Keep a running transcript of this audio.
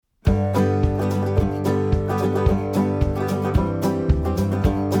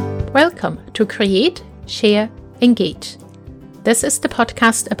Welcome to Create, Share, Engage. This is the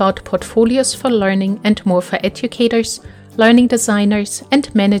podcast about portfolios for learning and more for educators, learning designers,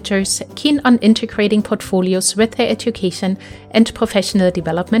 and managers keen on integrating portfolios with their education and professional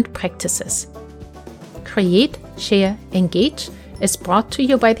development practices. Create, Share, Engage is brought to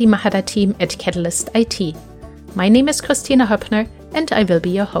you by the Mahara team at Catalyst IT. My name is Christina Höppner and I will be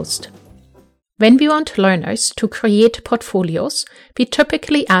your host. When we want learners to create portfolios, we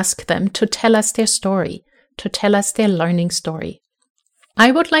typically ask them to tell us their story, to tell us their learning story. I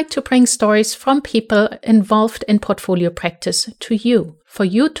would like to bring stories from people involved in portfolio practice to you, for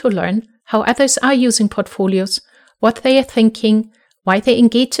you to learn how others are using portfolios, what they are thinking, why they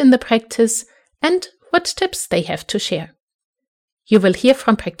engage in the practice, and what tips they have to share. You will hear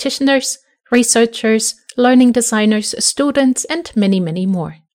from practitioners, researchers, learning designers, students, and many, many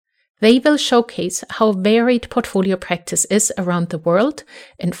more. They will showcase how varied portfolio practice is around the world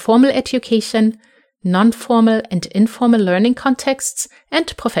in formal education, non-formal and informal learning contexts,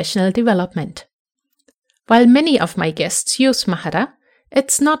 and professional development. While many of my guests use Mahara,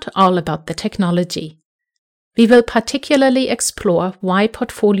 it's not all about the technology. We will particularly explore why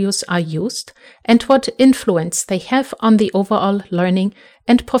portfolios are used and what influence they have on the overall learning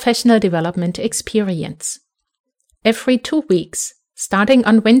and professional development experience. Every 2 weeks, starting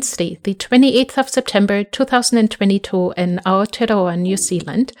on Wednesday, the 28th of September 2022 in Aotearoa, New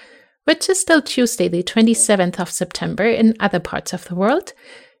Zealand, which is still Tuesday, the 27th of September in other parts of the world,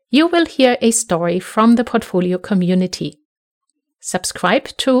 you will hear a story from the portfolio community. Subscribe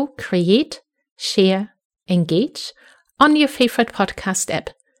to Create, Share, Engage on your favorite podcast app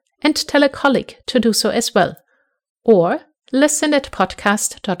and tell a colleague to do so as well, or listen at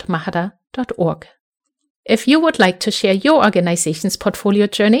podcast.mahara.org. If you would like to share your organization's portfolio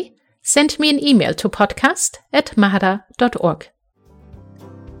journey, send me an email to podcast@mahara.org.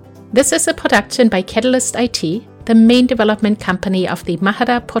 This is a production by Catalyst IT, the main development company of the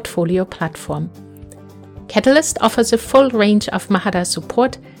Mahara portfolio platform. Catalyst offers a full range of Mahara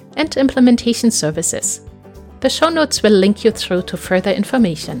support and implementation services. The show notes will link you through to further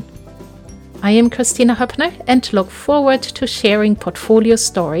information. I am Christina Höppner and look forward to sharing portfolio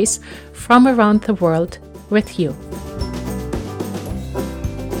stories from around the world with you.